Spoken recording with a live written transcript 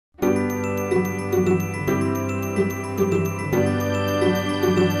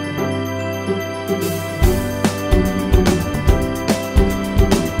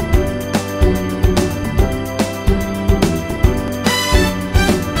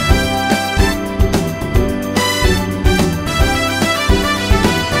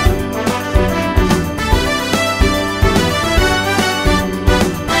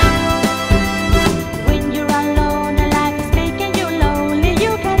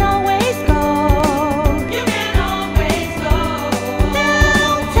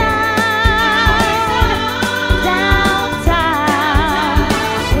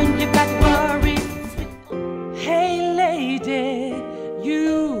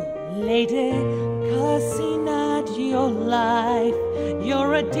lady, cussing at your life.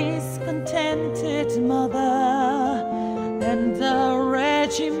 You're a discontented mother and a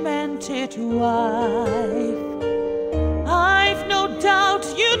regimented wife. I've no doubt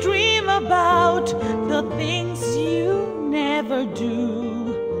you dream about the things you never do,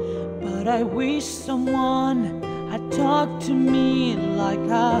 but I wish someone had talked to me like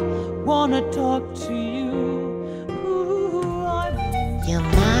I wanna talk to you. You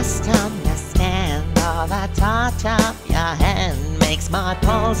must understand, all the touch of your hand makes my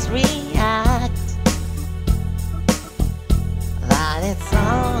pulse react. That it's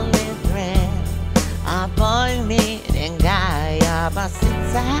only thrill, a boy meeting guy,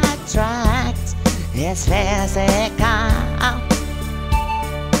 opposites attract. It's physical,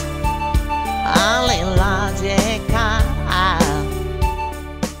 only logical.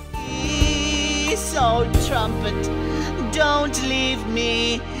 So trumpet, don't leave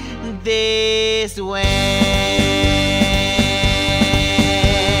me this way.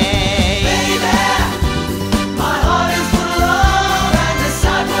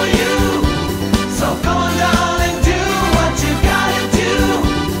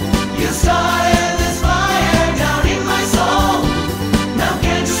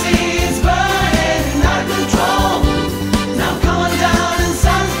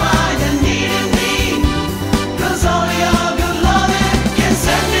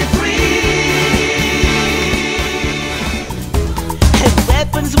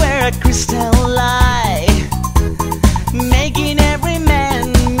 Where a crystal lie, making every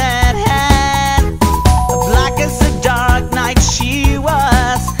man mad. Black as a dark night she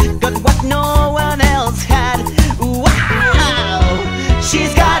was, got what no one else had. Wow,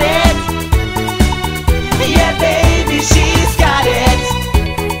 she's got it. Yeah, baby, she's got it.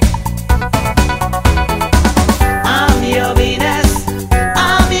 I'm your Venus,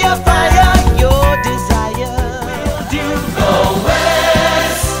 I'm your fire, your desire. Do go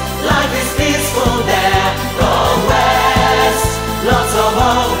west, life is peaceful there. Go west, lots of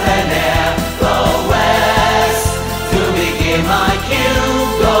open air. Go west, to begin my cue.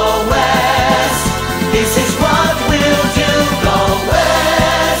 Go west, this is what we'll do. Go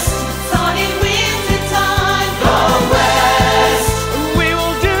west, sun in winter time. Go west, we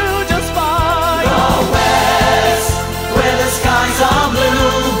will do just fine. Go west, where the skies are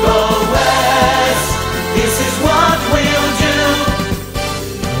blue. Go west, this is what we'll do.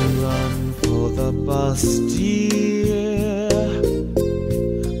 Run for the bus, dear.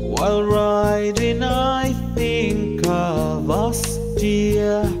 While riding I think of us,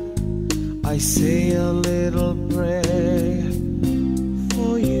 dear. I say a little prayer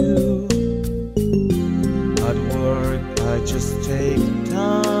for you. At work I just take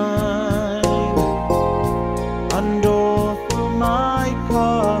time, and for my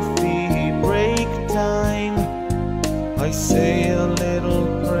coffee break time I say a little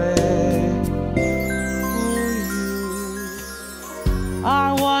prayer for you.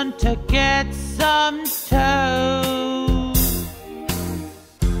 I want to get some toast.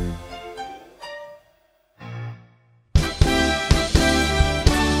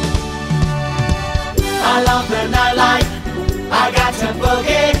 I love the nightlife, I got to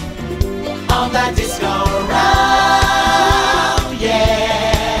boogie on that disco round,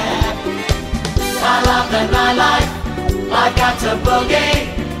 yeah. I love the nightlife, I got to boogie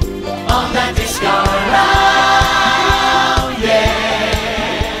on that disco round, yeah.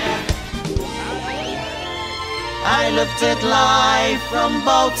 I looked at life from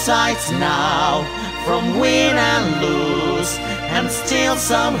both sides now, from win and lose, and still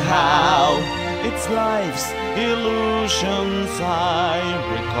somehow it's life's illusions I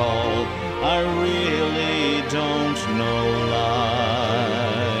recall. I really don't know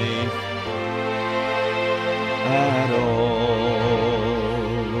life at all.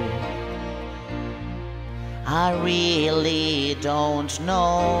 I really don't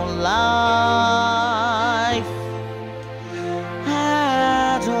know life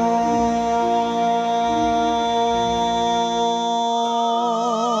at all.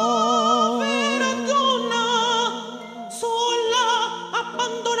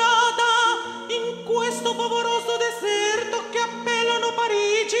 Pavoroso deserto che appellano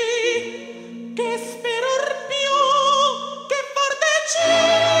Parigi, che sperar più che far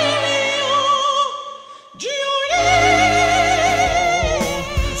decilio, Giulia.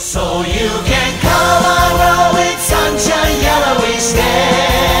 So you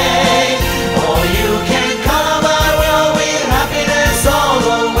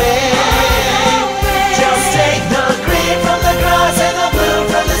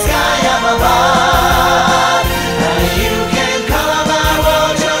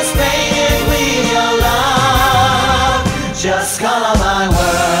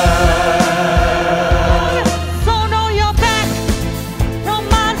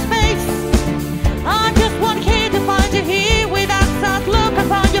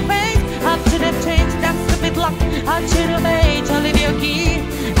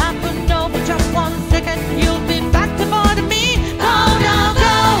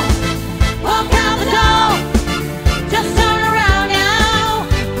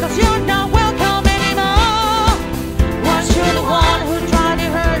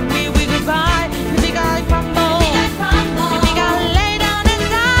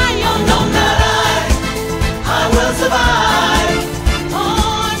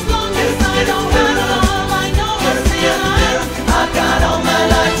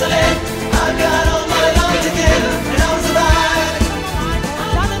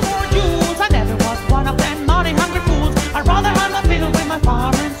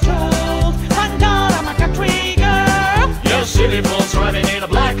Pretty fools driving in a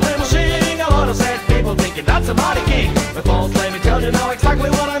black limousine. A lot of sad people thinking that's a mighty king. But folks, let me tell you now exactly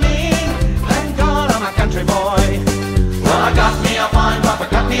what I mean. Thank God I'm a country boy. Well, I got me a fine bumper,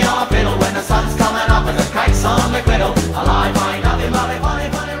 got me a fiddle. When the sun's coming up and the kite's on the griddle, I lie my nothing but a funny,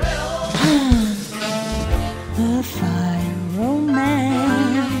 funny riddle. A fine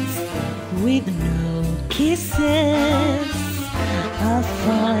romance with no kisses. A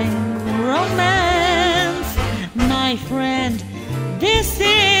fine romance, my friend. This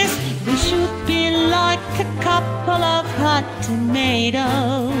is, we should be like a couple of hot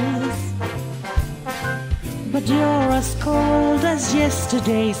tomatoes. But you're as cold as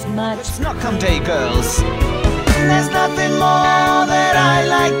yesterday's match. It's not come day, girls. There's nothing more that I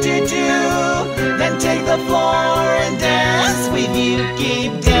like to do than take the floor and dance with you.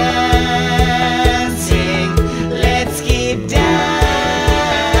 Keep dancing, let's keep dancing.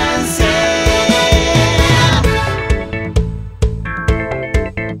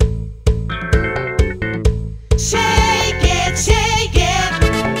 Shake it, shake it.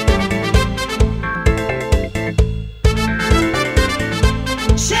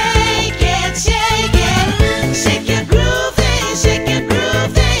 Shake it, shake it. Shake your groove thing, shake your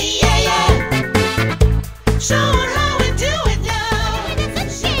groove thing, yeah, yeah. Show her how we do it now. It's a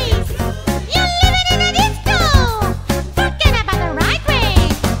cheese. You're living in a disco. Forget about the right way.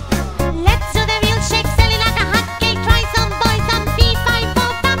 Let's do the real shake, selling like a hot cake. Try some boys, some B5,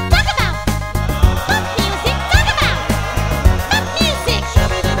 talk about pop music, talk about pop music.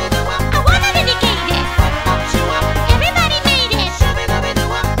 I wanna dedicate it. Everybody made it.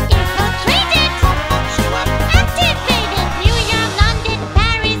 Infiltrated, activated. New York, London,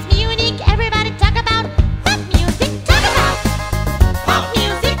 Paris, Munich. Everybody talk about pop music. Talk about pop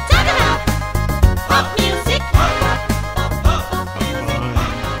music. Talk about pop music.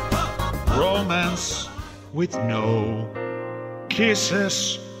 Romance with no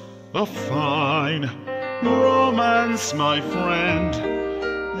kisses. A fine romance, my friend.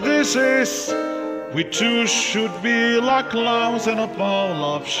 This is, we two should be like clouds in a ball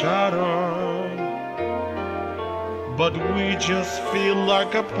of shadow. But we just feel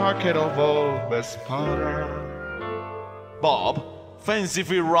like a packet of old best powder. Bob, fancy if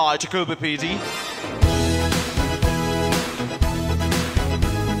we ride to Cooper PD?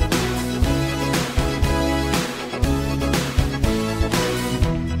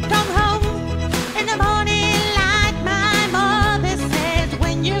 Come home in the morning like my mother said,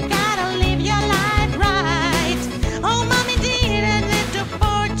 when you gotta live your life right. Oh, mommy didn't live to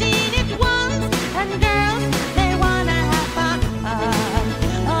 14 at once, and girls, they wanna have fun.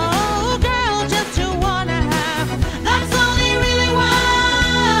 Oh, girls just to wanna have, that's all they really want.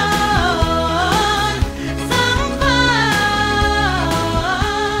 Some fun.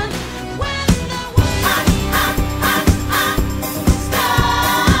 When the stop.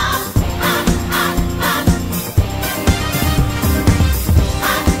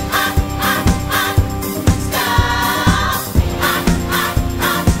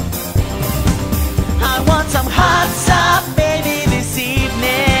 I want some hot stuff, baby, this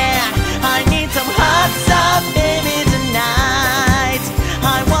evening. I need some hot stuff, baby, tonight.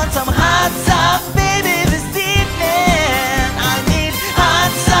 I want some hot stuff, baby, this evening. I need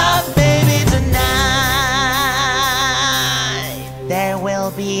hot stuff, baby, tonight. There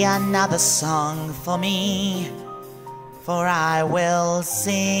will be another song for me, for I will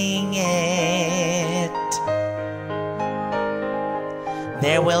sing it.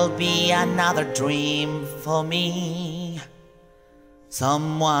 There will be another dream for me.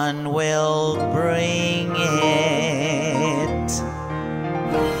 Someone will bring it.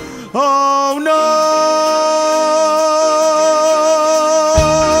 Oh no!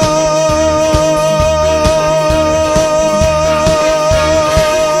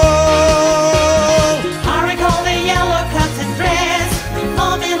 I recall the yellow cotton dress,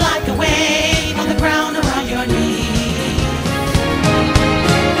 foaming like a wave on the ground around your knees.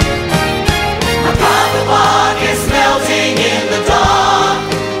 A puppet walk is melting in the dark,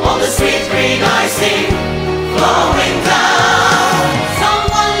 all the sweet green icing flowing down.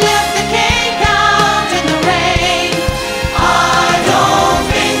 Someone left the cake out.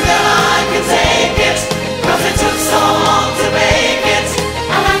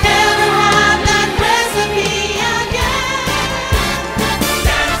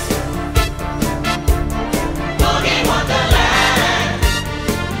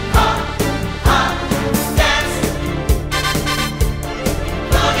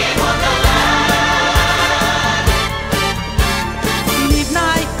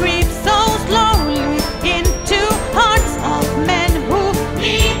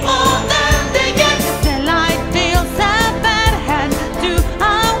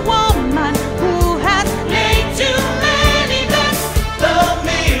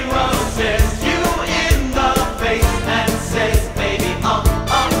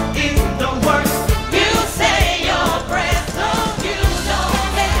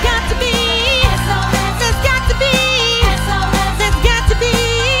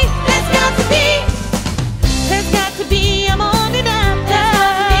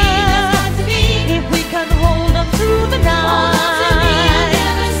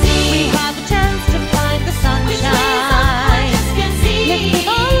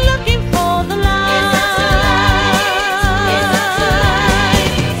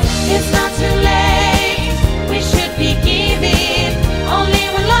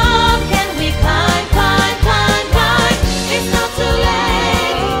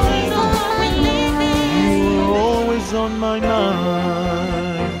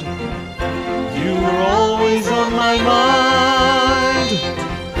 my mind.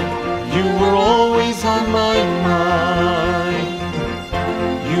 You were always on my mind.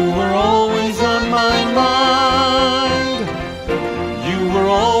 You were always on my mind. You were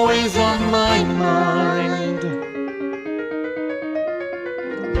always on my mind.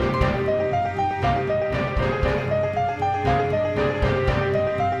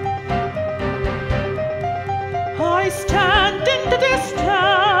 I stand in the distance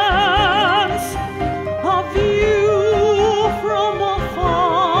of you from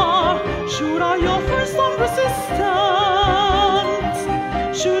afar. Should I offer some resistance?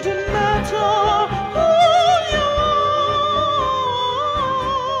 Shouldn't matter who you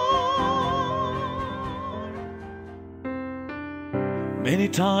are. Many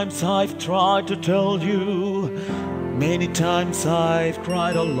times I've tried to tell you. Many times I've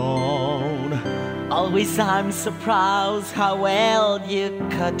cried alone. Always I'm surprised how well you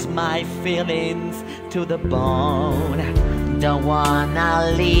cut my feelings to the bone. Don't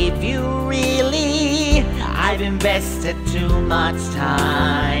wanna leave you really. I've invested too much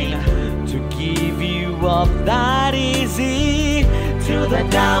time To give you up that easy, to the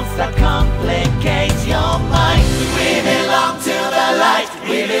doubts that complicate your mind. We belong to the light,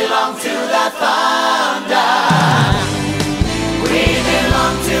 we belong to the thunder. We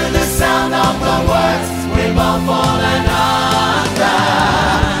belong to the sound of the words we've all fallen on.